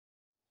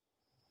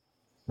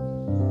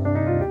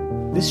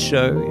This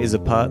show is a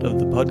part of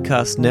the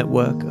podcast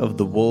network of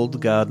the Walled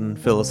Garden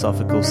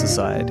Philosophical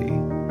Society,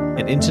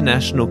 an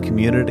international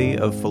community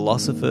of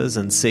philosophers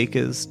and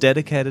seekers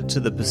dedicated to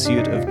the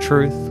pursuit of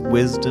truth,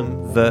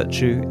 wisdom,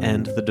 virtue,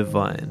 and the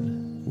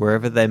divine,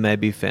 wherever they may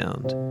be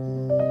found.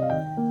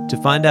 To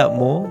find out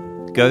more,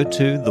 go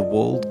to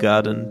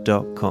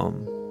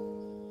thewalledgarden.com.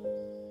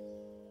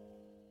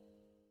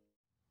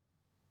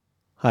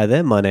 Hi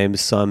there, my name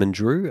is Simon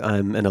Drew.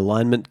 I'm an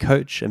alignment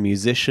coach, a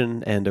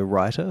musician, and a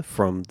writer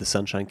from the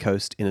Sunshine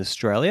Coast in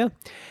Australia.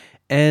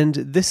 And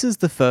this is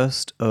the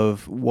first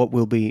of what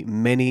will be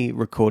many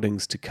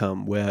recordings to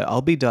come, where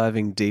I'll be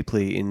diving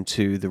deeply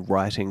into the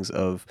writings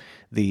of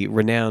the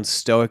renowned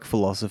Stoic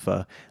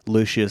philosopher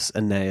Lucius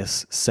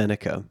Annaeus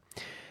Seneca.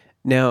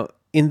 Now,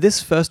 in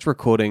this first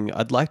recording,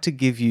 I'd like to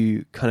give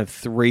you kind of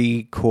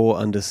three core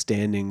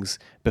understandings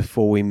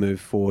before we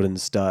move forward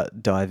and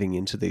start diving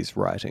into these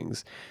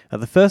writings.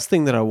 The first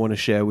thing that I want to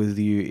share with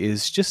you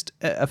is just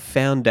a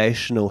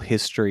foundational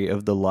history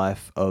of the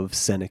life of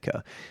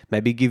Seneca.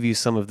 Maybe give you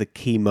some of the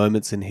key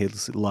moments in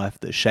his life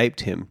that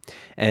shaped him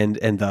and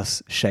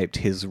thus shaped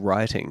his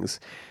writings.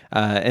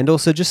 And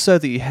also just so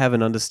that you have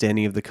an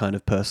understanding of the kind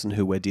of person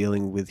who we're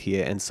dealing with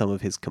here and some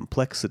of his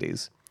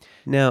complexities.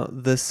 Now,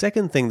 the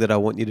second thing that I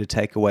want you to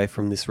take away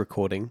from this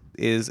recording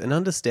is an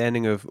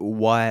understanding of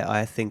why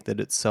I think that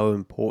it's so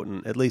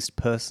important, at least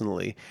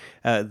personally,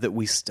 that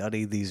we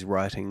study these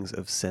writings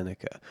of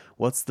Seneca.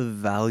 What's the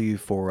value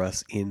for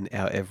us in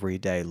our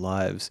everyday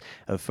lives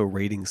for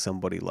reading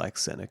somebody like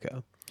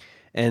Seneca?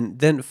 And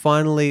then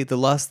finally, the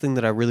last thing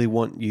that I really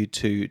want you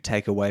to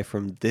take away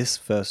from this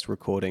first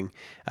recording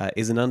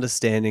is an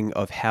understanding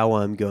of how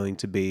I'm going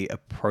to be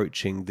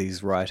approaching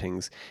these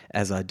writings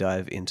as I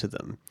dive into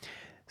them.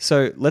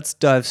 So let's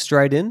dive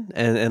straight in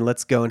and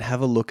let's go and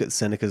have a look at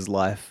Seneca's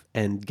life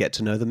and get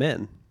to know the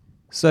man.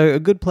 So a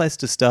good place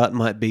to start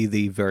might be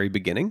the very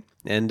beginning.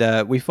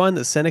 And we find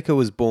that Seneca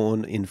was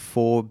born in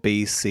 4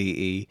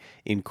 BCE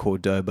in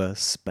Cordoba,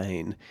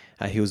 Spain.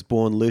 He was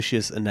born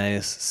Lucius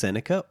Annaeus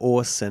Seneca,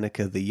 or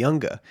Seneca the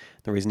Younger.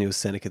 The reason he was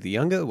Seneca the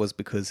Younger was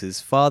because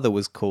his father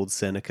was called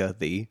Seneca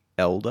the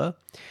Elder.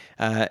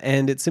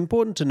 And it's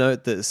important to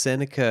note that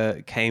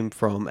Seneca came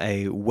from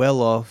a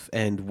well-off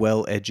and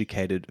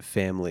well-educated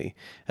family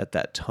at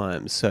that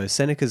time. So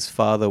Seneca's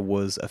father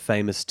was a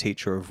famous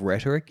teacher of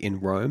rhetoric in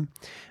Rome,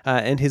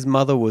 and his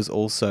mother was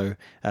also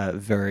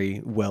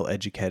very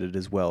well-educated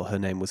as well. Her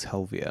name was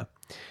Helvia.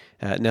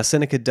 Now,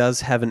 Seneca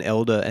does have an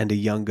elder and a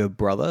younger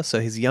brother,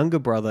 so his younger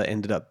brother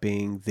ended up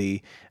being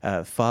the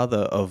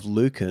father of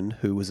Lucan,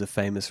 who was a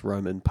famous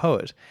Roman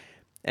poet.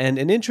 And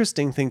an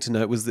interesting thing to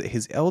note was that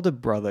his elder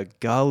brother,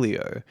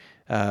 Gallio,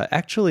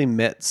 actually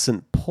met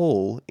St.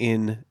 Paul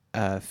in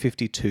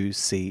 52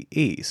 CE,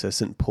 so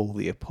St. Paul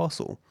the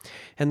Apostle.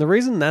 And the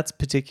reason that's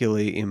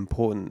particularly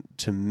important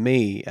to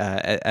me,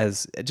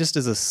 as just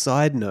as a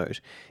side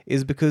note,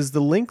 is because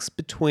the links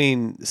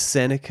between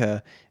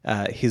Seneca,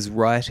 his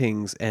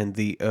writings, and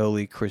the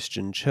early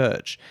Christian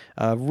church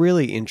are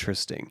really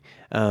interesting,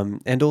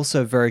 and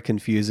also very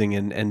confusing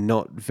and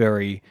not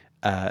very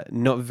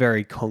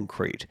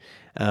concrete.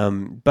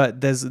 But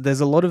there's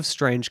a lot of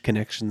strange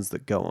connections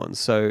that go on.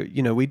 So,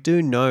 we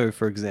do know,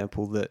 for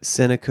example, that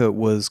Seneca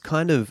was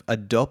kind of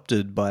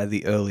adopted by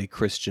the early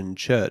Christian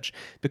church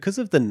because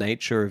of the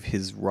nature of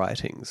his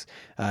writings.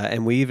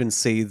 And we even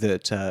see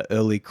that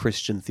early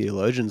Christian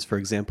theologians, for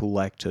example,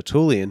 like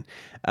Tertullian,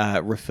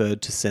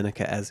 referred to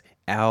Seneca as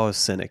our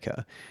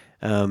Seneca.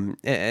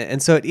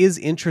 And so it is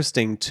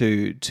interesting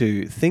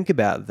to think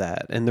about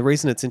that. And the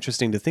reason it's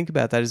interesting to think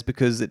about that is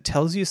because it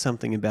tells you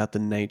something about the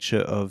nature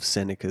of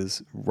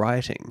Seneca's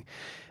writing.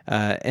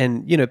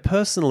 And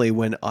personally,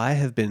 when I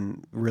have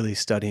been really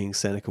studying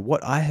Seneca,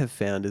 what I have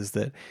found is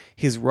that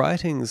his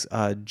writings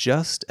are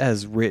just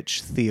as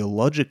rich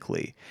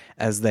theologically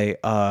as they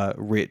are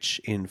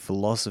rich in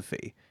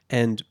philosophy.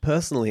 And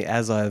personally,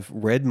 as I've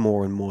read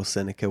more and more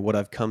Seneca, what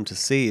I've come to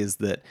see is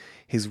that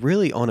he's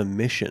really on a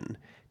mission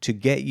to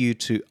get you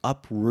to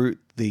uproot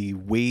the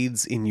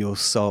weeds in your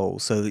soul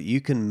so that you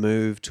can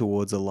move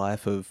towards a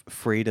life of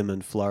freedom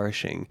and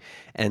flourishing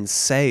and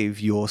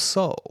save your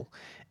soul.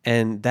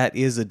 And that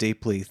is a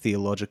deeply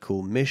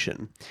theological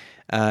mission.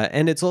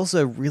 And it's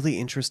also really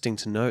interesting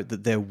to note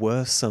that there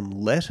were some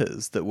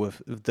letters that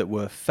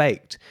were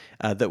faked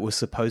that were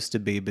supposed to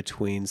be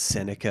between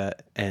Seneca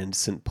and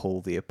St.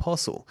 Paul the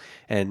Apostle.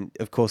 And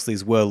of course,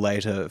 these were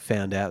later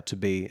found out to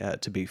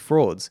be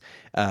frauds.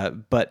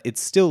 But it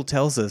still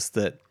tells us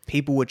that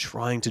people were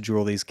trying to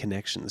draw these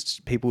connections.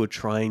 People were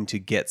trying to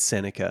get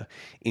Seneca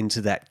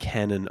into that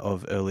canon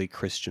of early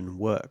Christian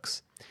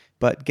works.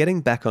 But getting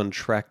back on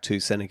track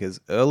to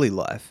Seneca's early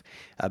life,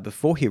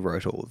 before he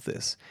wrote all of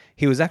this,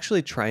 he was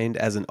actually trained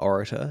as an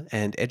orator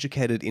and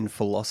educated in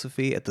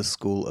philosophy at the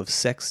school of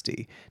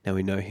Sexty. Now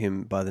we know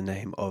him by the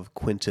name of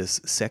Quintus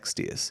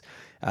Sextius.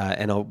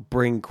 And I'll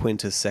bring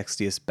Quintus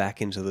Sextius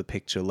back into the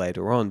picture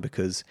later on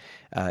because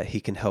he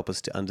can help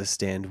us to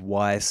understand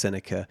why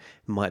Seneca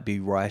might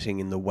be writing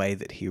in the way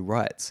that he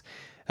writes.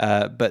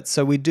 But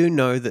so we do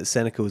know that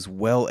Seneca was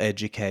well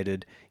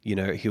educated.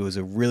 He was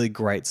a really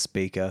great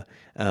speaker,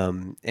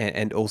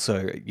 and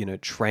also,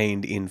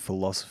 trained in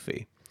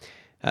philosophy.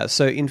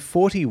 So in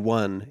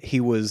 41, he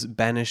was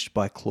banished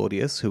by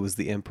Claudius, who was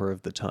the emperor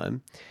of the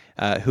time,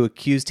 who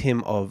accused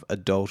him of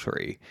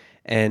adultery.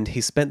 And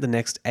he spent the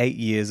next 8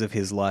 years of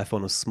his life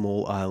on a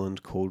small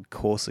island called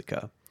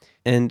Corsica.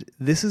 And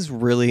this is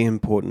really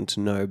important to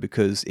know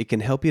because it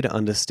can help you to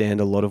understand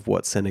a lot of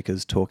what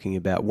Seneca's talking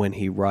about when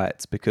he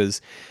writes,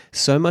 because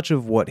so much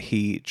of what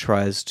he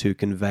tries to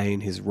convey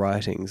in his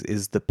writings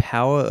is the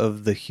power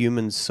of the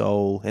human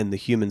soul and the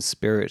human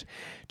spirit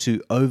to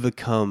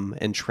overcome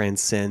and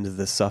transcend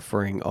the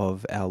suffering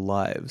of our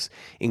lives,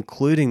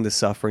 including the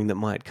suffering that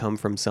might come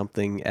from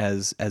something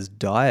as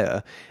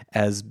dire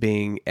as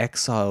being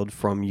exiled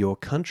from your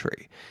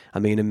country. I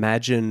mean,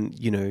 imagine,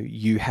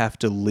 you have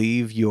to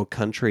leave your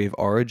country of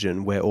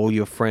origin where all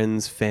your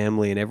friends,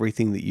 family, and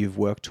everything that you've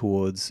worked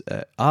towards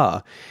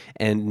are,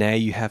 and now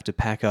you have to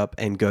pack up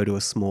and go to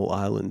a small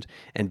island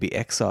and be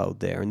exiled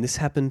there. And this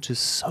happened to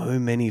so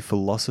many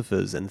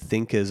philosophers and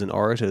thinkers and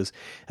orators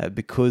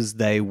because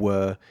they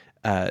were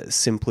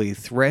simply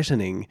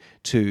threatening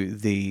to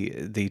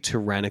the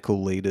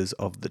tyrannical leaders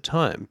of the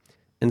time.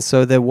 And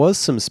so there was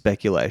some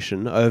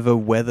speculation over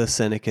whether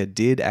Seneca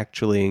did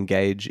actually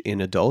engage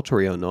in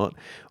adultery or not,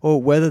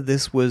 or whether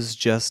this was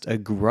just a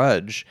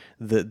grudge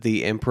that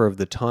the emperor of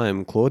the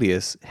time,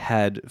 Claudius,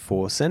 had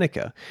for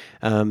Seneca.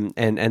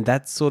 And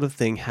that sort of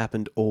thing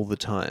happened all the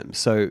time.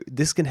 So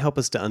this can help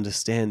us to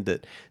understand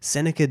that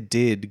Seneca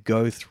did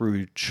go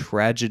through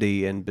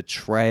tragedy and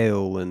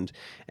betrayal and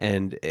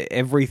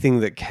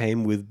everything that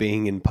came with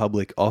being in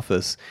public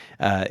office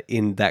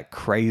in that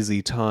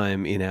crazy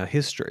time in our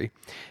history.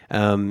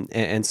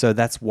 And so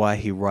that's why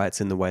he writes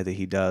in the way that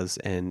he does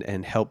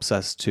and helps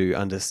us to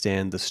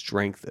understand the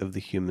strength of the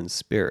human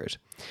spirit.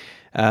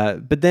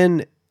 But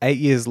then 8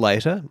 years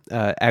later,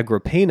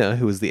 Agrippina,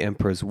 who was the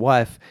emperor's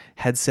wife,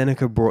 had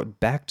Seneca brought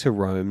back to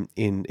Rome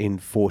in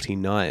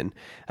 49,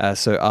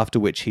 so after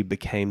which he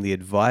became the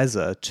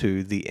advisor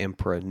to the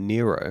emperor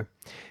Nero.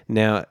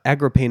 Now,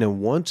 Agrippina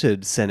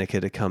wanted Seneca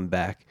to come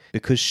back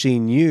because she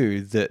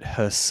knew that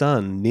her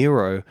son,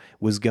 Nero,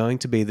 was going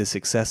to be the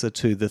successor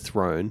to the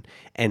throne,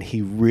 and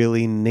he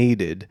really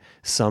needed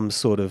some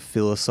sort of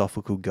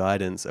philosophical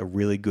guidance, a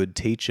really good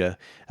teacher,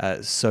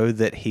 so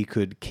that he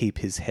could keep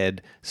his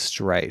head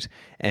straight.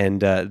 And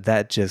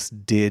that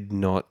just did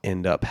not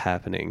end up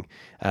happening.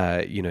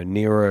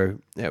 Nero,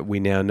 we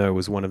now know,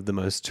 was one of the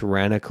most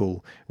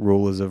tyrannical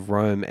rulers of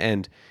Rome,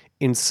 and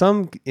in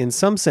some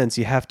sense,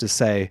 you have to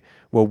say,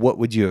 well, what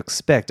would you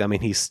expect? I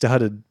mean, he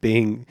started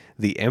being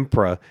the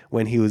emperor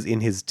when he was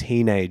in his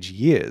teenage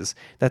years.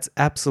 That's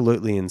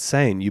absolutely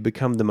insane. You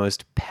become the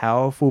most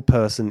powerful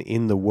person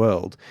in the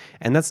world,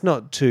 and that's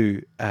not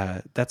to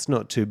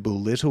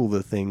belittle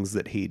the things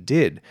that he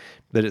did,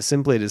 but it's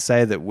simply to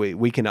say that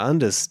we can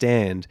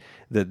understand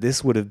that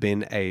this would have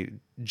been a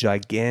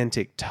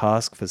gigantic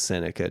task for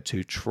Seneca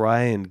to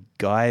try and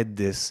guide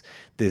this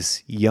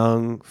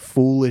young,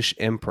 foolish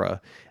emperor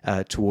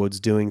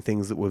towards doing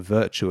things that were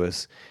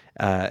virtuous.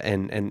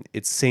 And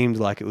it seemed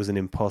like it was an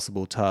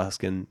impossible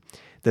task. And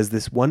there's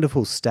this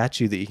wonderful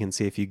statue that you can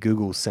see if you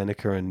Google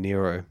Seneca and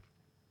Nero.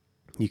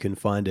 You can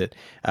find it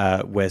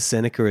where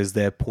Seneca is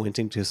there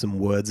pointing to some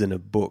words in a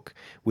book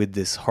with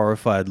this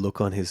horrified look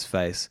on his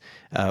face,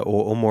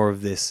 or more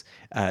of this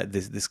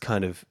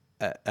kind of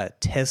a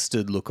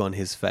tested look on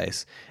his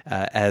face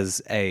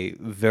as a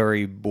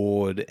very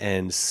bored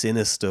and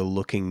sinister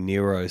looking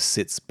Nero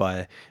sits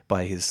by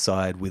his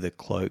side with a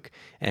cloak,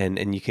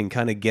 and you can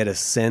kind of get a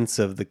sense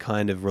of the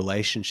kind of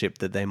relationship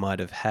that they might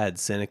have had.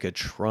 Seneca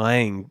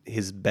trying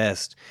his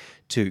best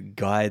to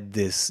guide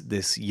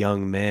this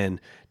young man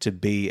to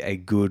be a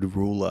good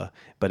ruler,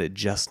 but it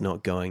just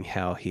not going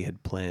how he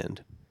had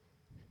planned.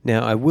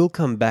 Now, I will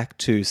come back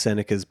to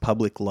Seneca's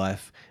public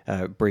life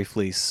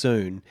briefly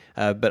soon,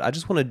 but I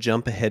just want to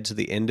jump ahead to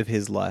the end of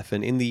his life.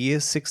 And in the year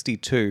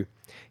 62,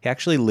 he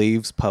actually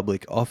leaves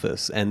public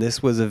office, and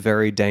this was a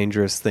very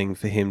dangerous thing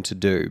for him to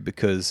do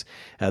because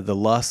the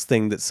last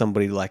thing that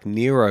somebody like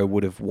Nero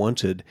would have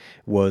wanted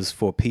was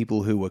for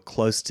people who were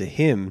close to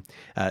him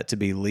to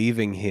be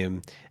leaving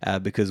him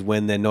because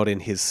when they're not in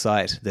his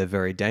sight, they're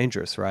very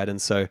dangerous, right?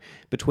 And so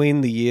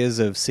between the years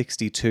of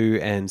 62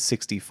 and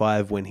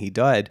 65 when he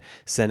died,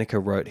 Seneca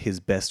wrote his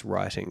best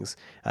writings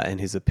and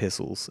his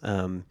epistles.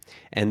 And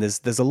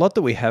there's a lot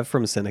that we have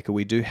from Seneca.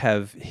 We do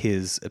have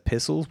his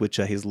epistles, which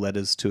are his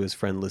letters to his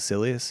friend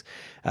Lucilius.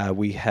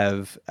 We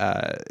have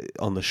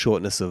On the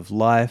Shortness of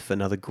Life,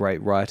 another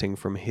great writing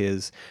from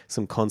his,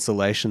 some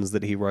consolations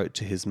that he wrote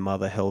to his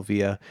mother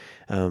Helvia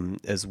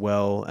as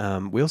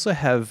well. We also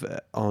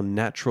have On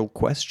Natural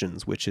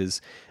Questions, which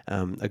is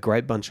a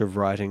great bunch of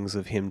writings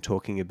of him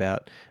talking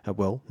about,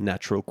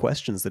 natural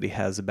questions that he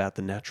has about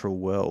the natural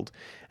world,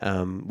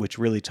 which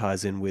really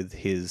ties in with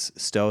his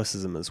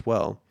Stoicism as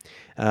well.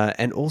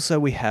 And also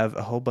we have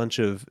a whole bunch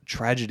of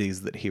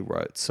tragedies that he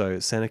wrote. So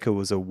Seneca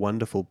was a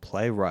wonderful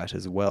playwright. playwright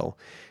as well,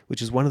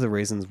 which is one of the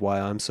reasons why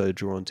I'm so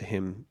drawn to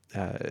him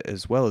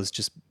as well, is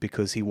just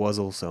because he was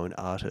also an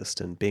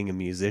artist. And being a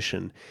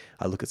musician,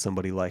 I look at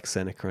somebody like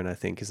Seneca and I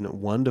think, isn't it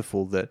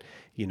wonderful that,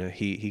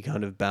 he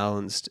kind of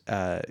balanced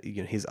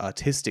his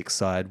artistic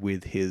side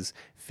with his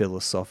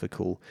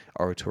philosophical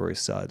oratory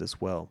side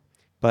as well.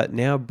 But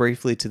now,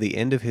 briefly to the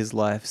end of his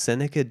life,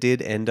 Seneca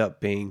did end up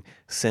being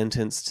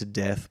sentenced to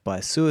death by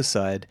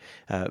suicide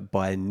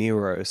by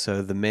Nero.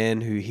 So the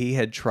man who he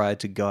had tried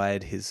to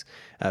guide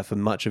for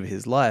much of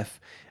his life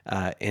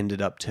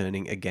ended up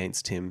turning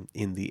against him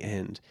in the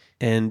end.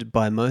 And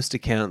by most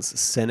accounts,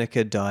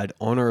 Seneca died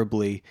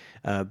honorably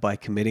by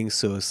committing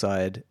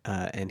suicide,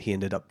 and he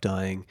ended up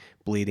dying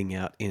bleeding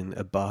out in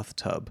a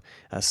bathtub,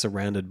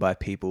 surrounded by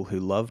people who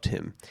loved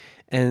him.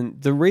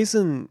 And the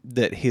reason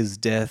that his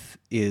death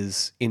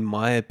is, in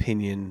my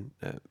opinion,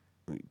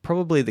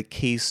 probably the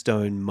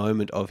keystone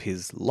moment of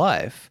his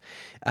life,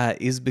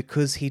 is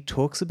because he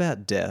talks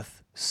about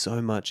death so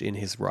much in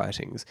his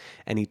writings.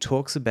 And he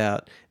talks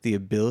about the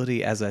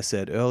ability, as I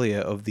said earlier,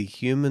 of the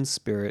human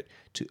spirit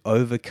to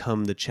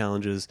overcome the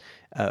challenges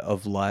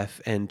of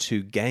life and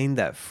to gain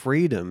that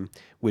freedom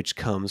which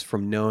comes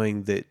from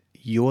knowing that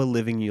you're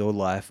living your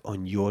life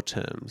on your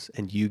terms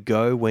and you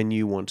go when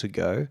you want to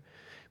go,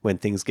 when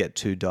things get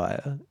too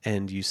dire,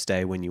 and you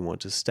stay when you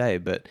want to stay.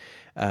 But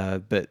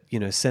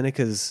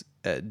Seneca's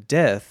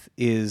death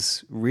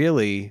is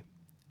really,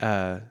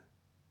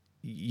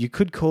 you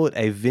could call it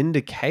a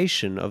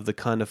vindication of the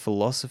kind of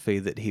philosophy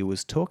that he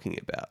was talking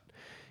about.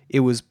 It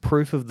was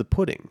proof of the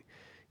pudding.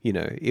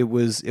 It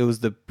was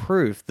the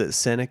proof that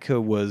Seneca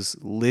was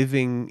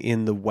living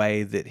in the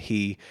way that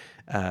he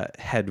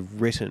had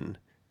written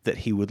that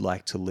he would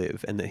like to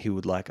live and that he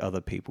would like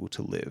other people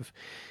to live.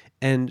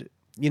 And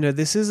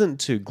this isn't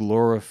to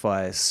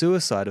glorify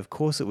suicide. Of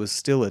course, it was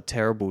still a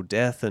terrible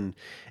death and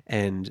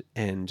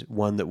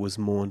one that was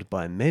mourned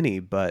by many.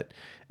 But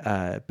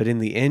in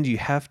the end, you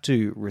have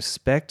to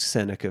respect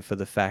Seneca for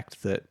the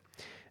fact that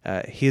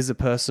here's a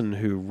person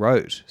who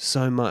wrote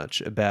so much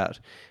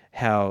about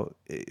how,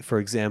 for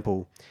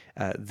example,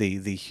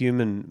 the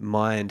human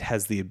mind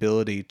has the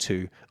ability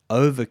to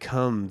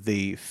overcome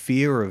the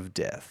fear of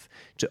death,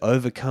 to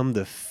overcome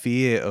the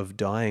fear of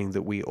dying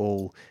that we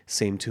all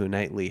seem to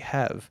innately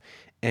have,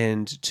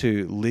 and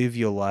to live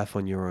your life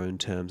on your own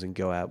terms and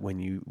go out when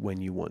you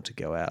want to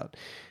go out.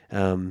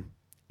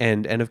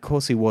 And of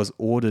course he was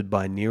ordered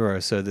by Nero,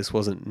 so this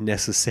wasn't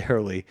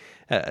necessarily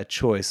a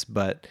choice,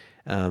 but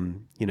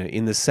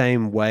in the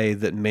same way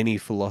that many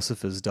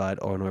philosophers died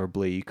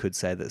honorably, you could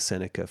say that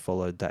Seneca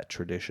followed that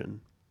tradition.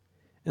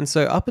 And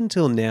so up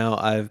until now,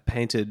 I've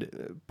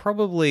painted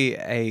probably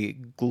a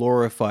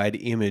glorified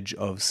image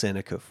of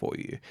Seneca for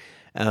you.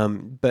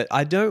 But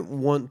I don't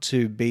want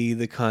to be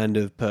the kind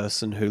of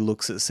person who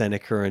looks at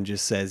Seneca and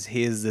just says,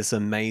 here's this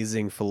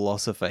amazing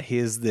philosopher,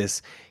 here's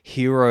this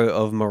hero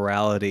of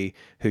morality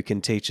who can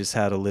teach us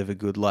how to live a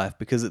good life.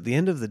 Because at the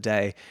end of the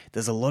day,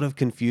 there's a lot of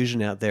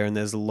confusion out there and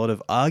there's a lot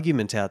of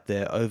argument out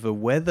there over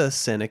whether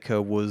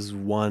Seneca was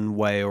one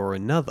way or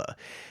another.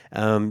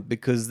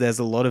 Because there's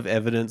a lot of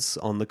evidence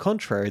on the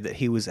contrary that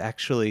he was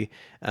actually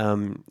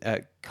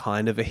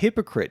kind of a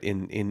hypocrite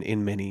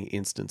in many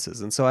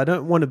instances. And so I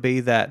don't want to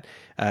be that,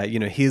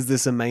 here's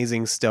this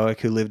amazing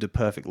Stoic who lived a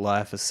perfect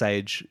life, a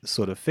sage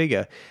sort of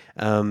figure.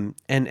 And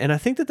I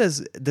think that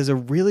there's a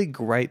really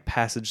great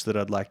passage that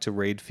I'd like to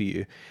read for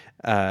you.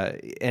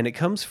 And it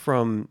comes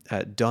from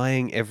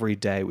Dying Every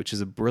Day, which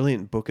is a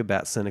brilliant book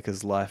about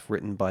Seneca's life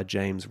written by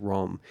James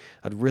Rom.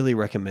 I'd really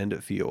recommend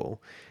it for you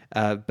all.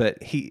 But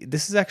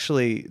this is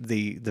actually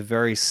the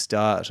very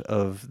start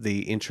of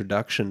the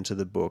introduction to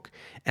the book.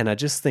 And I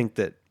just think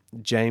that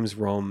James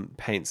Rom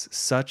paints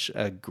such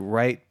a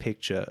great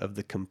picture of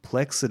the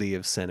complexity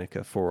of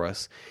Seneca for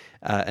us,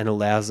 and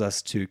allows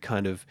us to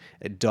kind of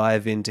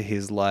dive into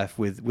his life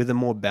with a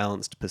more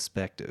balanced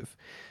perspective.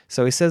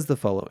 So he says the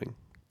following,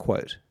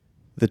 quote,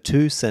 "The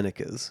two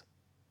Senecas.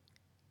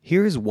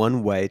 Here is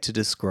one way to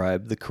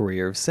describe the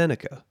career of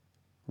Seneca.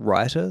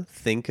 Writer,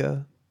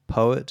 thinker,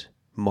 poet,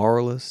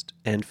 moralist,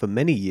 and for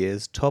many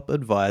years top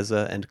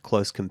advisor and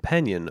close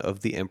companion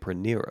of the Emperor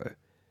Nero.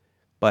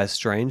 By a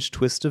strange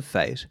twist of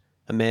fate,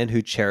 a man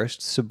who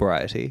cherished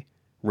sobriety,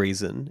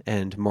 reason,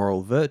 and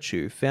moral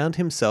virtue found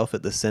himself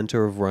at the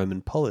center of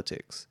Roman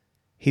politics.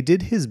 He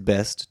did his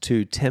best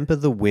to temper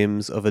the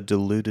whims of a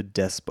deluded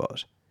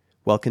despot,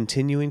 while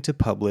continuing to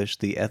publish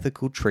the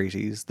ethical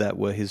treatises that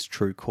were his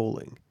true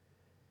calling.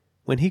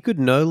 When he could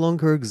no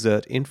longer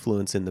exert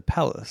influence in the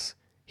palace,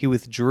 he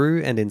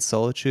withdrew and in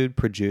solitude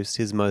produced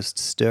his most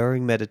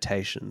stirring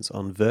meditations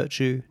on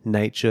virtue,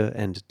 nature,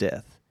 and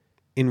death.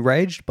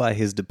 Enraged by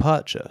his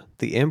departure,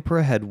 the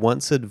emperor had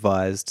once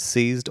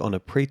seized on a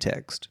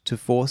pretext to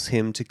force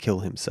him to kill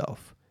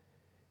himself.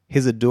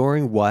 His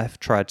adoring wife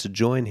tried to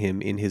join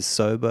him in his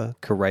sober,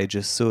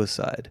 courageous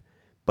suicide,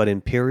 but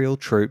imperial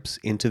troops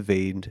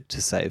intervened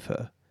to save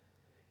her.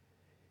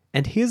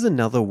 And here's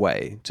another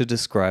way to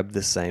describe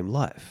the same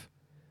life.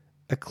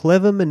 A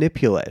clever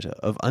manipulator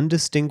of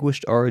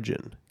undistinguished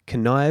origin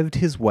connived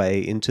his way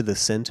into the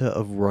center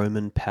of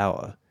Roman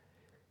power,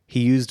 He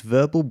used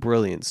verbal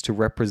brilliance to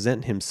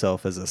represent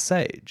himself as a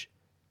sage.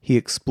 He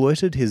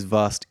exploited his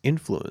vast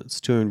influence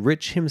to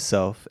enrich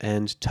himself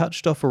and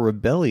touched off a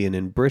rebellion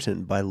in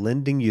Britain by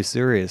lending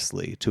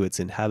usuriously to its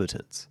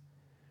inhabitants.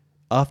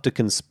 After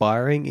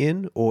conspiring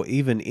in, or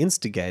even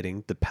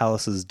instigating, the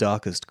palace's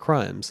darkest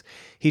crimes,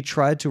 he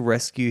tried to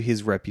rescue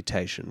his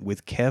reputation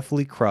with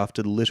carefully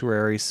crafted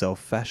literary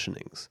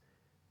self-fashionings.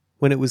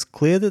 When it was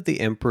clear that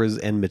the emperor's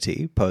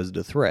enmity posed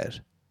a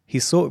threat, he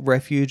sought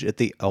refuge at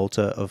the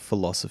altar of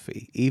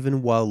philosophy,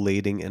 even while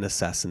leading an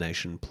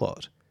assassination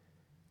plot.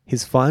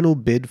 His final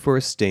bid for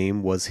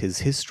esteem was his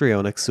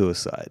histrionic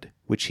suicide,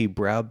 which he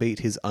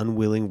browbeat his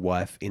unwilling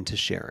wife into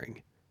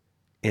sharing.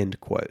 End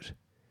quote.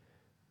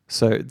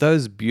 So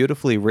those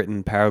beautifully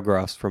written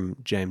paragraphs from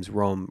James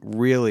Romm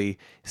really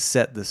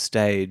set the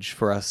stage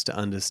for us to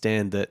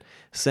understand that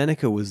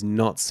Seneca was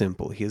not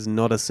simple. He is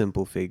not a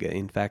simple figure.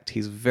 In fact,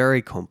 he's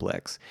very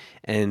complex.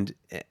 And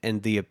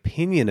the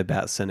opinion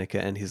about Seneca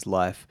and his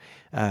life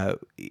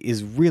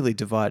is really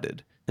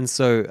divided. And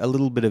so a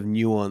little bit of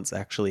nuance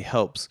actually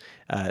helps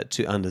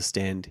to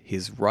understand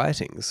his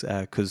writings,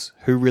 because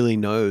who really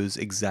knows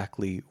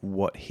exactly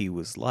what he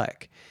was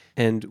like?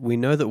 And we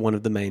know that one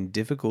of the main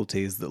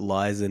difficulties that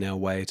lies in our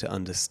way to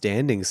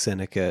understanding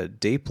Seneca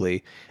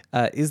deeply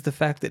is the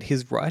fact that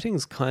his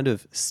writings kind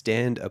of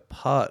stand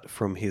apart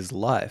from his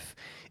life,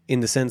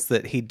 in the sense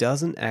that he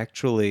doesn't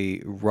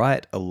actually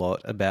write a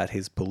lot about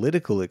his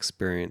political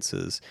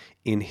experiences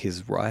in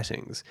his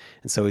writings.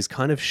 And so he's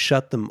kind of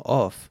shut them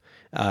off,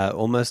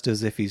 almost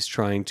as if he's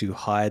trying to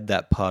hide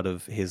that part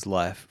of his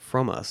life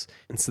from us.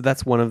 And so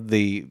that's one of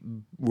the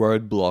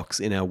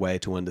roadblocks in our way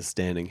to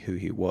understanding who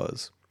he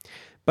was.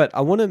 But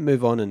I want to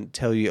move on and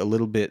tell you a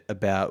little bit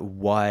about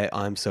why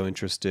I'm so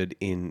interested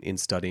in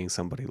studying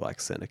somebody like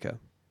Seneca.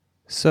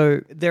 So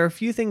there are a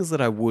few things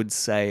that I would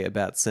say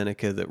about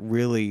Seneca that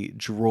really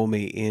draw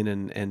me in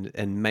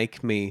and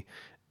make me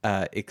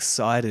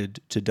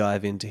excited to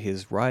dive into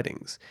his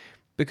writings.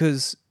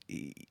 Because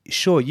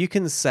sure, you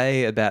can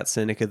say about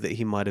Seneca that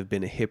he might have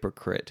been a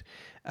hypocrite.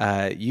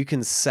 You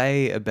can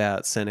say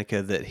about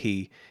Seneca that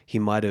he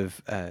might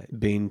have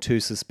been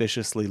too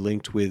suspiciously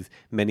linked with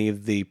many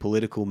of the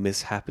political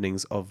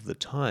mishappenings of the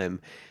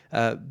time.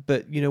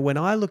 But, when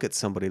I look at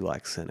somebody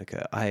like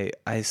Seneca,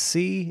 I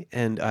see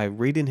and I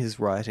read in his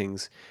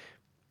writings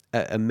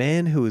a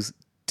man who is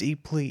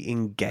deeply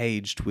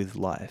engaged with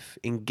life,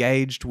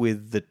 engaged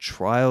with the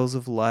trials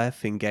of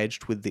life,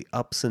 engaged with the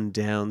ups and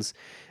downs,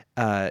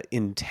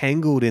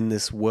 entangled in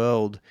this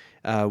world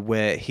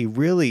where he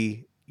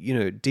really,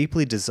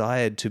 deeply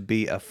desired to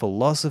be a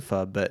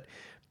philosopher, but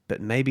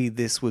maybe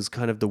this was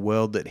kind of the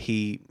world that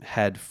he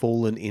had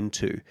fallen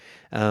into.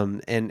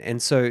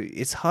 And so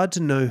it's hard to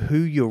know who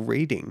you're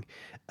reading.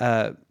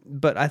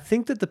 But I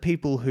think that the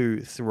people who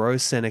throw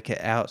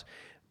Seneca out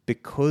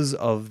because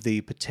of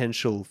the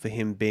potential for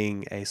him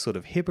being a sort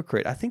of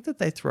hypocrite, I think that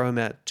they throw him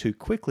out too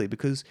quickly,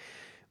 because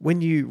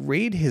when you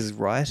read his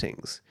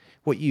writings,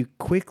 what you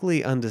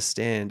quickly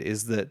understand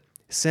is that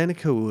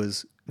Seneca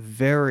was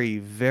very,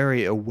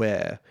 very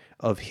aware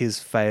of his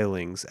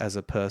failings as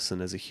a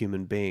person, as a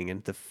human being,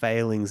 and the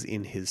failings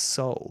in his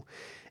soul.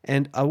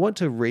 And I want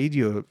to read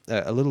you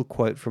a little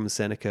quote from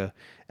Seneca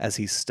as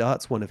he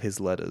starts one of his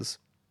letters.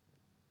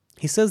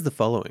 He says the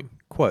following,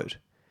 quote,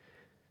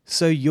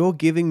 "So you're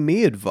giving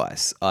me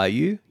advice, are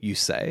you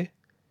say?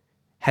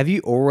 Have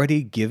you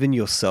already given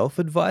yourself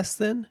advice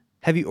then?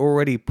 Have you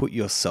already put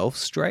yourself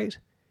straight?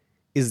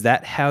 Is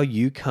that how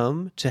you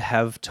come to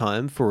have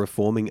time for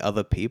reforming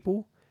other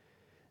people?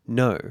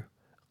 No,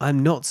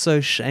 I'm not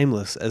so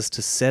shameless as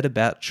to set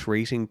about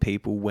treating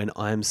people when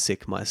I'm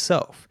sick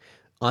myself.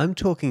 I'm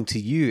talking to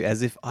you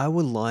as if I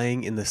were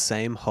lying in the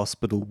same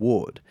hospital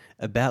ward,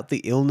 about the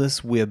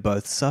illness we're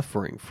both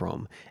suffering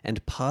from,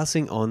 and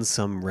passing on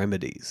some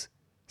remedies.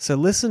 So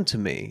listen to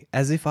me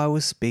as if I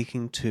was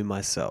speaking to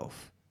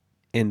myself."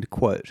 End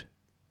quote.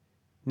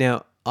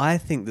 Now, I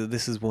think that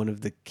this is one of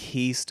the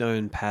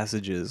keystone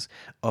passages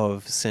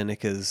of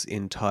Seneca's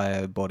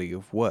entire body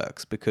of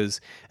works,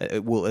 because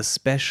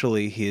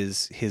especially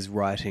his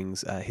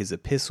writings, his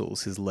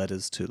epistles, his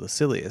letters to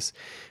Lucilius,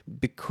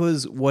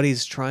 because what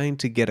he's trying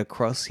to get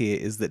across here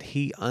is that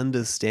he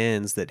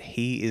understands that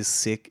he is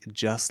sick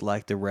just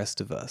like the rest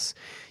of us,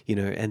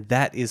 and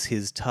that is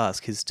his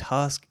task. His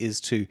task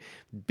is to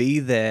be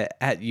there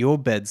at your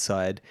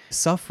bedside,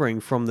 suffering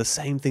from the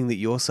same thing that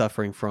you're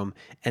suffering from,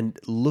 and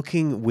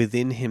looking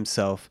within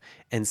himself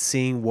and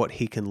seeing what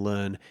he can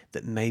learn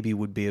that maybe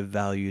would be of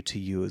value to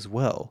you as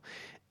well.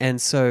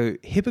 And so,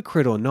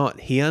 hypocrite or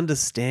not, he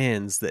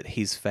understands that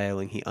he's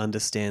failing. He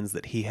understands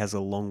that he has a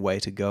long way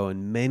to go.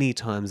 And many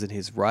times in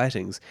his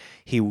writings,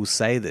 he will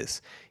say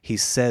this. He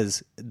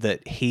says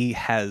that he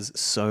has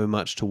so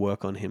much to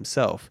work on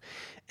himself.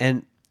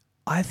 And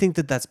I think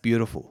that that's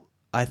beautiful.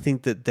 I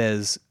think that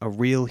there's a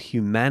real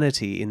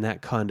humanity in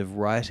that kind of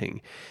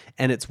writing.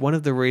 And it's one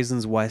of the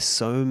reasons why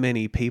so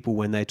many people,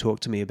 when they talk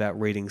to me about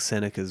reading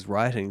Seneca's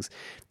writings,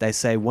 they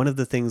say one of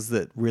the things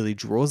that really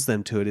draws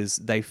them to it is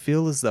they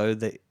feel as though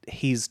that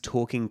he's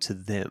talking to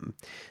them.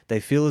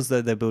 They feel as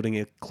though they're building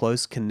a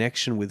close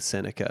connection with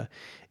Seneca.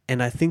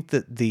 And I think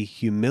that the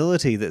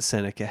humility that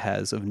Seneca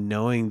has of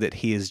knowing that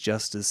he is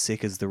just as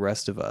sick as the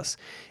rest of us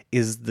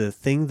is the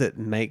thing that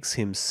makes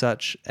him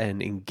such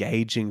an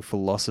engaging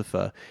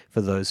philosopher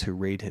for those who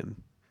read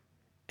him.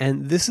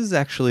 And this is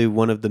actually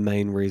one of the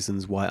main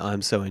reasons why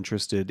I'm so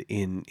interested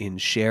in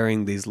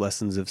sharing these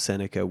lessons of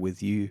Seneca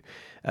with you,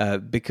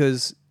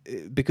 because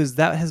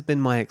that has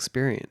been my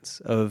experience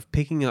of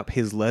picking up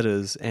his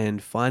letters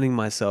and finding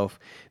myself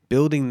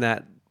building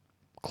that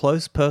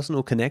close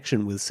personal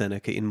connection with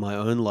Seneca in my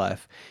own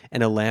life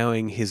and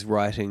allowing his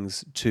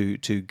writings to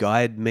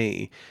guide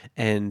me,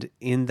 and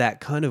in that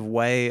kind of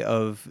way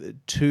of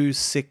two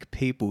sick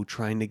people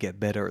trying to get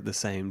better at the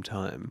same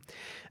time.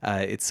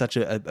 It's such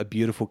a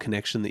beautiful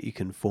connection that you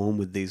can form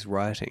with these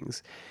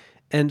writings.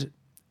 And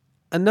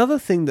another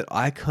thing that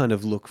I kind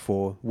of look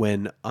for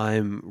when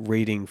I'm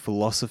reading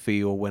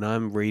philosophy or when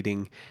I'm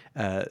reading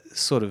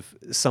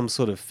some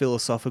sort of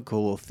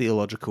philosophical or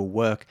theological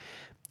work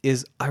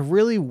is I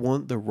really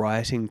want the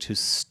writing to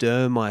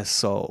stir my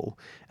soul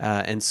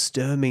and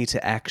stir me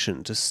to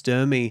action, to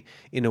stir me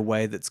in a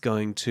way that's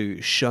going to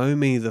show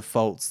me the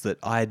faults that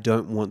I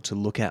don't want to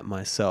look at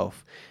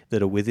myself,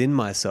 that are within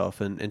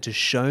myself, and to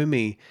show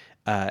me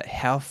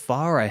how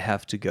far I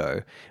have to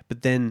go,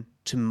 but then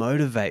to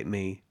motivate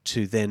me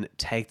to then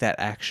take that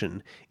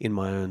action in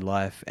my own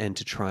life and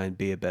to try and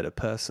be a better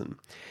person.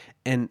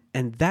 And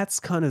that's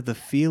kind of the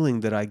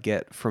feeling that I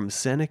get from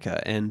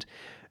Seneca.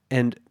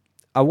 And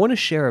I want to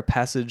share a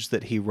passage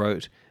that he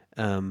wrote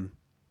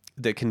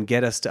that can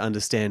get us to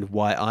understand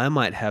why I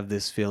might have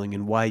this feeling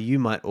and why you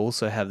might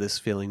also have this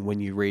feeling when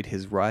you read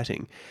his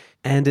writing.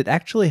 And it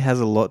actually has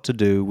a lot to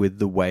do with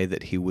the way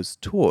that he was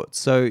taught.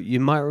 So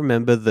you might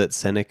remember that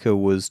Seneca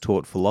was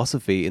taught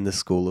philosophy in the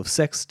school of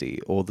Sexti,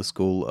 or the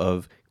school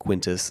of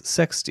Quintus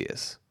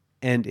Sextius.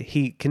 And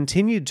he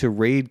continued to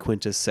read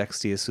Quintus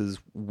Sextius's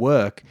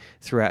work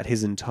throughout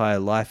his entire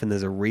life, and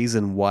there's a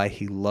reason why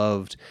he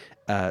loved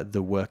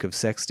the work of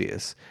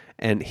Sextius.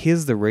 And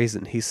here's the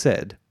reason. He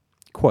said,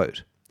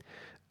 quote,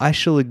 "I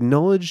shall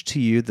acknowledge to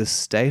you the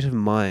state of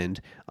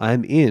mind I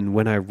am in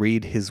when I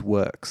read his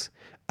works.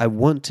 I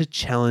want to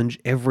challenge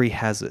every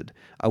hazard.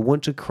 I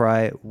want to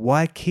cry,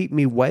 'Why keep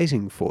me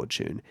waiting,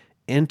 fortune?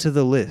 Enter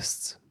the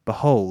lists.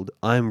 Behold,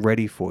 I am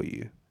ready for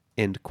you.'"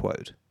 End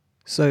quote.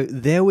 So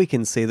there we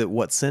can see that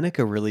what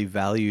Seneca really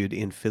valued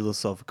in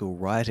philosophical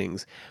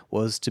writings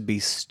was to be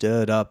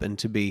stirred up and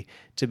to be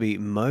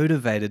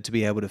motivated to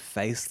be able to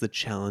face the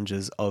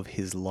challenges of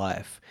his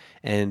life,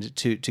 and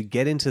to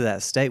get into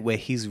that state where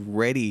he's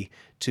ready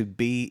to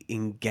be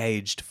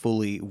engaged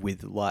fully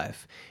with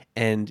life.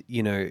 And,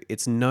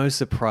 it's no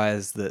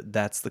surprise that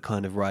that's the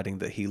kind of writing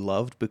that he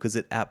loved, because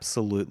it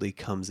absolutely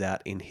comes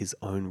out in his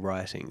own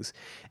writings.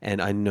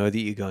 And I know that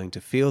you're going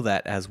to feel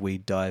that as we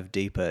dive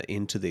deeper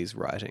into these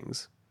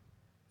writings.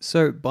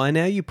 So by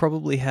now you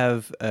probably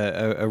have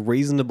a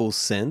reasonable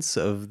sense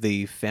of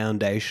the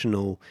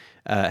foundational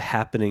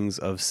happenings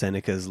of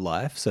Seneca's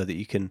life, so that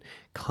you can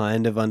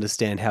kind of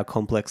understand how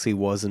complex he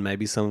was and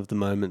maybe some of the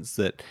moments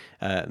that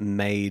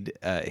made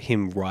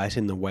him write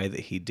in the way that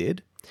he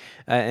did.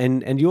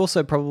 And you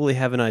also probably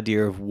have an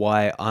idea of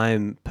why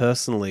I'm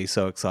personally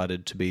so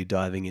excited to be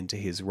diving into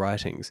his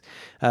writings.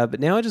 But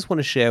now I just want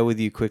to share with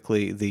you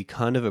quickly the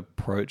kind of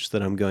approach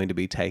that I'm going to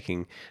be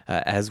taking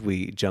as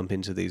we jump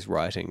into these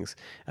writings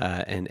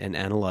and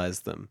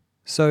analyze them.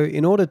 So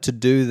in order to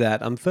do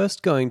that, I'm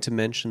first going to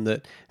mention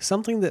that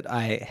something that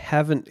I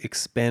haven't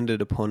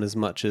expanded upon as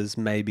much as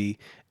maybe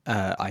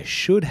I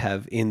should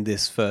have in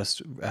this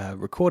first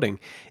recording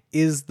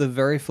is the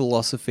very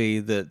philosophy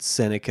that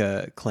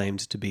Seneca claimed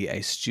to be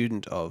a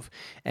student of.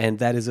 And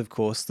that is, of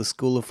course, the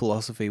school of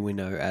philosophy we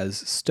know as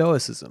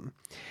Stoicism.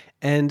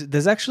 And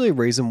there's actually a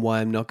reason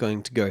why I'm not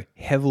going to go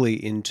heavily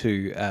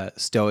into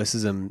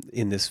Stoicism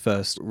in this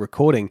first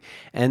recording.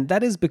 And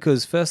that is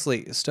because,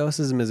 firstly,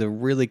 Stoicism is a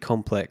really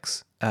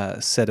complex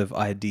set of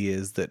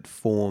ideas that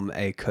form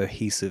a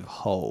cohesive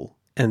whole.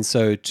 And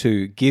so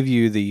to give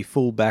you the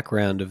full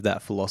background of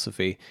that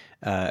philosophy,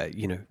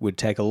 would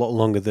take a lot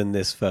longer than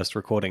this first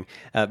recording.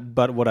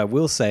 But what I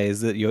will say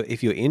is that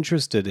if you're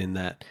interested in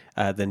that,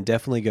 then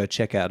definitely go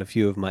check out a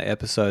few of my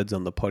episodes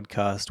on the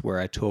podcast where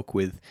I talk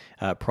with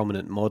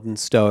prominent modern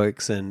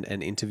Stoics and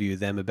interview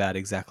them about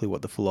exactly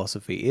what the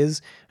philosophy is.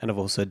 And I've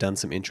also done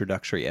some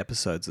introductory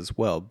episodes as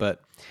well.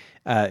 But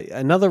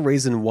another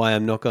reason why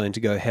I'm not going to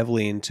go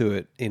heavily into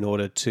it in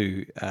order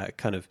to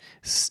kind of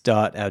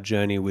start our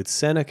journey with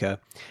Seneca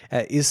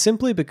is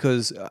simply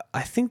because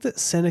I think that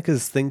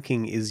Seneca's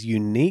thinking is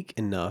unique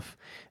enough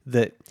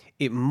that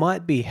it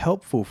might be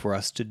helpful for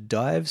us to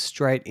dive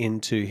straight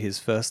into his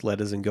first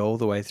letters and go all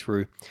the way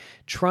through,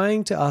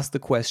 trying to ask the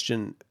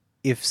question,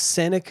 if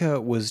Seneca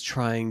was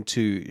trying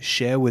to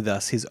share with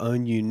us his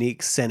own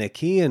unique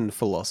Senecaean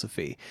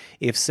philosophy,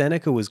 if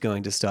Seneca was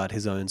going to start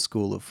his own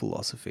school of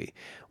philosophy,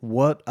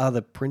 what are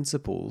the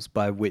principles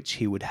by which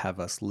he would have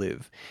us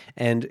live?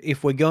 And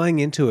if we're going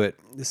into it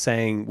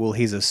saying, well,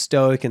 he's a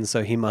Stoic and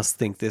so he must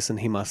think this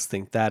and he must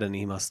think that and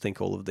he must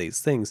think all of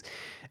these things,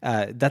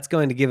 that's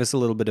going to give us a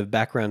little bit of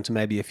background to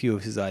maybe a few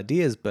of his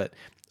ideas, but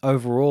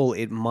overall,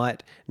 it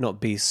might not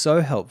be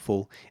so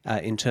helpful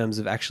in terms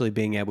of actually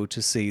being able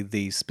to see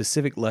the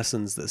specific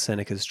lessons that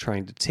Seneca is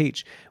trying to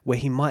teach, where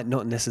he might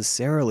not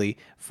necessarily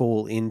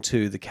fall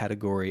into the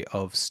category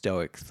of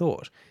Stoic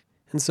thought.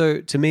 And so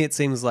to me, it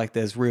seems like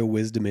there's real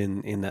wisdom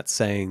in that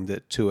saying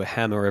that to a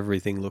hammer,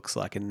 everything looks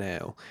like a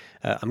nail.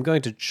 I'm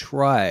going to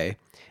try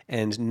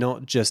and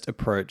not just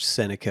approach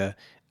Seneca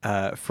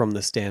from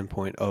the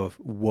standpoint of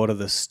what are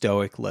the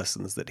Stoic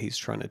lessons that he's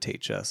trying to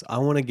teach us. I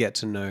want to get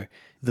to know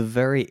the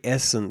very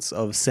essence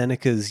of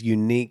Seneca's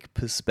unique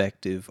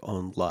perspective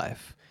on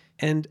life.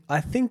 And I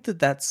think that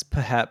that's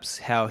perhaps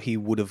how he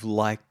would have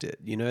liked it.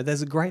 You know,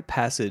 there's a great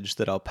passage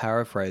that I'll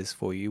paraphrase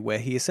for you where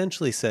he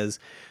essentially says,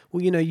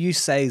 well, you know, you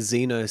say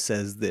Zeno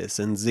says this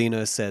and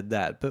Zeno said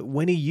that, but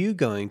when are you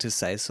going to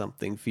say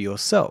something for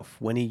yourself?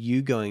 When are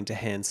you going to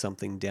hand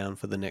something down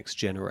for the next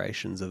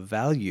generations of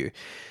value?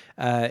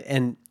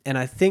 And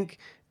I think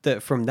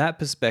that from that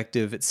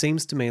perspective, it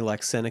seems to me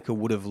like Seneca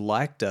would have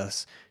liked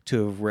us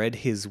to have read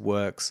his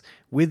works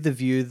with the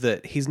view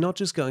that he's not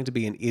just going to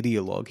be an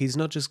ideologue, he's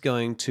not just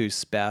going to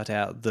spout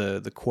out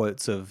the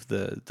quotes of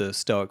the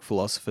Stoic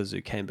philosophers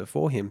who came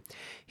before him.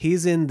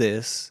 He's in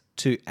this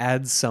to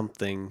add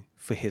something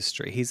for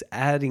history. He's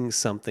adding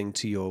something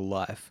to your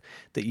life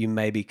that you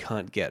maybe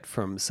can't get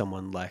from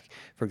someone like,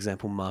 for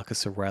example,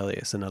 Marcus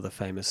Aurelius, another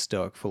famous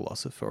Stoic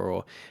philosopher,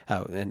 or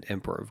an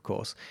emperor, of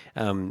course,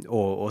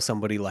 or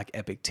somebody like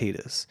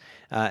Epictetus.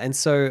 And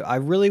so I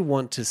really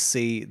want to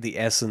see the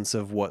essence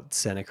of what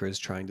Seneca is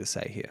trying to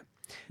say here.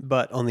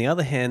 But on the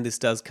other hand, this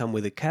does come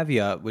with a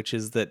caveat, which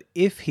is that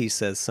if he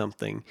says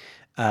something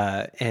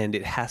and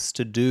it has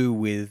to do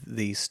with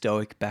the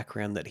Stoic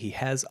background that he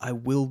has, I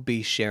will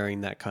be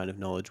sharing that kind of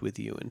knowledge with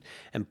you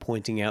and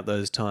pointing out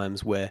those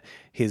times where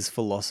his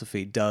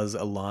philosophy does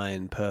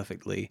align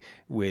perfectly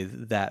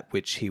with that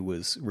which he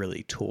was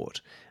really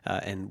taught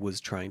and was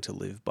trying to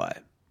live by.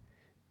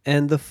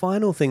 And the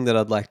final thing that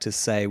I'd like to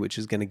say, which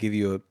is going to give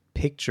you a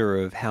picture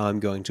of how I'm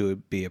going to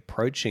be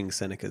approaching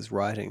Seneca's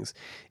writings,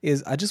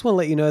 is I just want to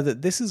let you know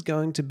that this is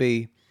going to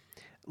be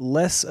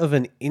less of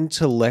an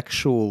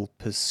intellectual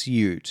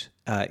pursuit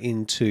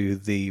into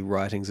the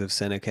writings of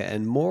Seneca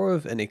and more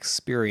of an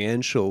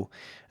experiential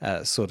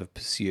sort of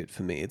pursuit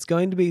for me. It's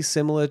going to be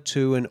similar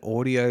to an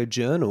audio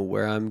journal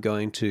where I'm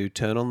going to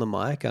turn on the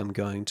mic, I'm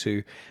going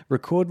to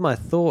record my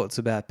thoughts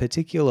about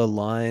particular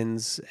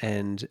lines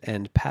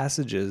and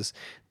passages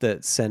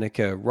that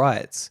Seneca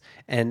writes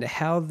and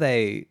how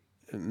they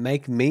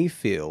make me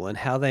feel and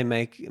how they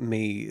make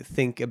me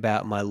think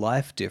about my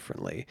life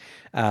differently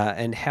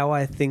and how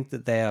I think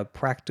that they are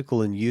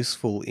practical and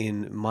useful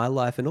in my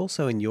life and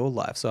also in your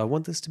life. So I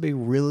want this to be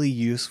really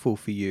useful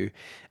for you,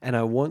 and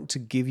I want to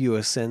give you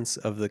a sense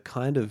of the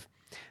kind of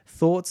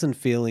thoughts and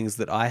feelings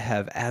that I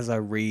have as I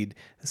read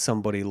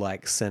somebody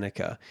like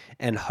Seneca.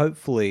 And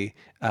hopefully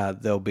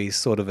there'll be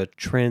sort of a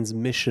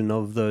transmission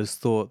of those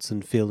thoughts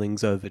and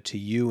feelings over to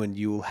you, and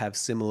you will have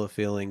similar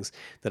feelings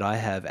that I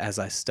have as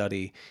I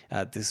study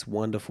this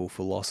wonderful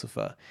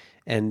philosopher.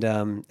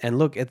 And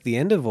look, at the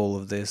end of all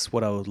of this,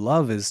 what I would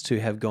love is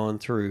to have gone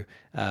through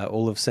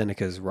all of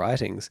Seneca's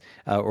writings,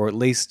 or at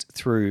least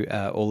through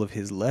all of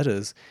his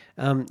letters,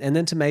 and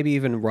then to maybe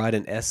even write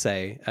an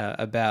essay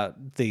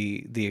about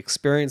the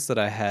experience that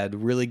I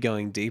had really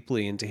going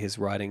deeply into his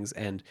writings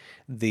and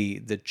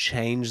the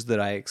change that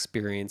I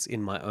experience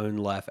in my own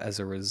life as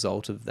a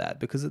result of that.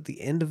 Because at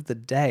the end of the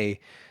day,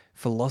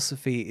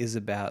 philosophy is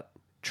about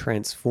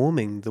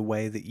transforming the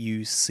way that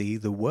you see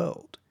the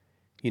world.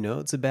 You know,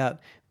 it's about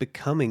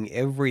becoming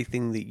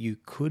everything that you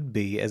could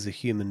be as a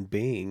human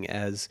being,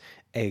 as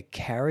a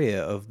carrier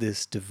of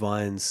this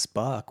divine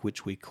spark,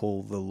 which we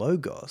call the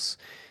Logos.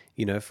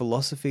 You know,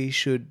 philosophy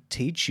should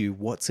teach you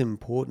what's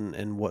important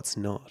and what's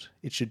not.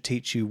 It should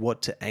teach you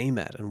what to aim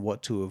at and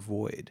what to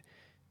avoid.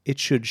 It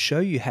should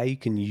show you how you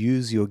can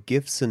use your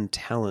gifts and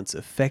talents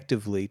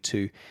effectively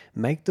to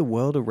make the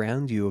world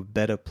around you a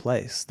better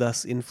place,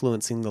 thus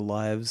influencing the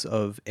lives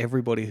of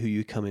everybody who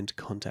you come into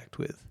contact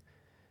with.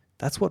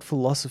 That's what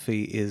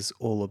philosophy is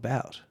all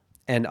about.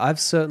 And I've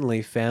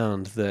certainly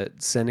found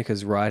that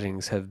Seneca's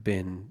writings have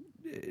been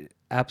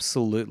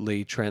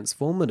absolutely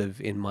transformative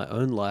in my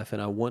own life,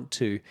 and I want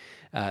to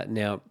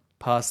now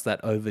pass that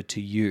over to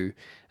you.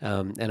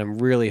 And I'm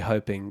really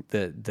hoping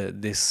that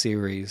this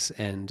series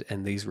and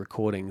these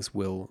recordings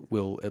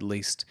will at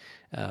least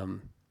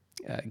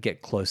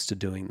get close to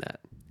doing that.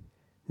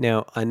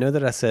 Now, I know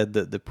that I said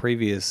that the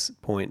previous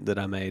point that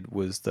I made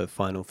was the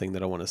final thing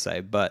that I want to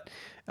say, but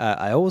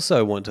I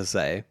also want to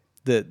say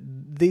that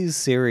these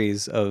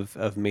series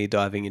of me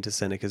diving into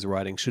Seneca's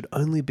writing should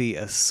only be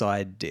a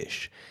side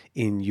dish.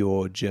 in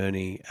your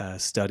journey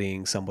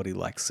studying somebody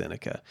like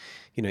Seneca.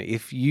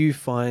 If you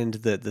find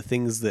that the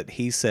things that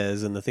he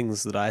says and the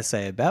things that I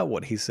say about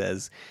what he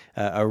says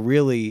are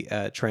really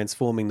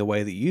transforming the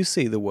way that you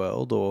see the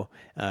world, or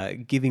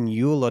giving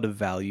you a lot of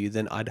value,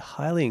 then I'd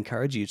highly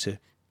encourage you to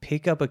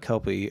pick up a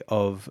copy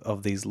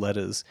of these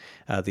letters,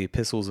 the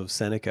epistles of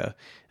Seneca,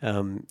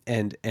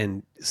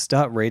 and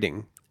start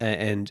reading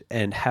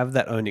and have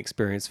that own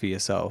experience for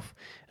yourself.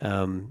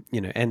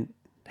 And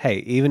hey,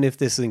 even if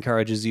this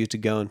encourages you to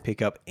go and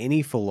pick up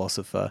any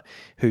philosopher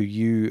who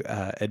you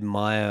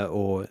admire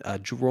or are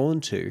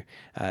drawn to,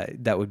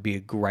 that would be a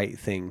great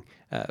thing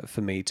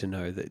for me to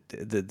know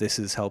that this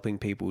is helping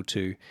people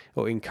to,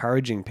 or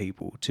encouraging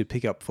people to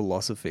pick up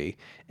philosophy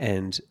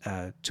and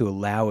to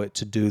allow it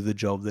to do the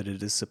job that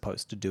it is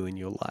supposed to do in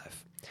your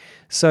life.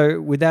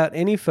 So, without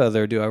any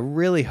further ado, I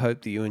really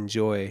hope that you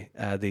enjoy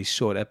these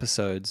short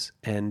episodes,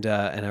 and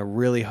I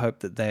really hope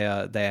that they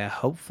are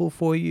helpful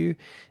for you,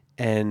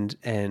 and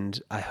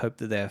I hope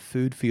that they are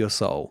food for your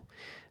soul.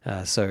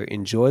 So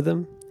enjoy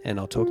them, and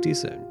I'll talk to you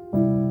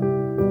soon.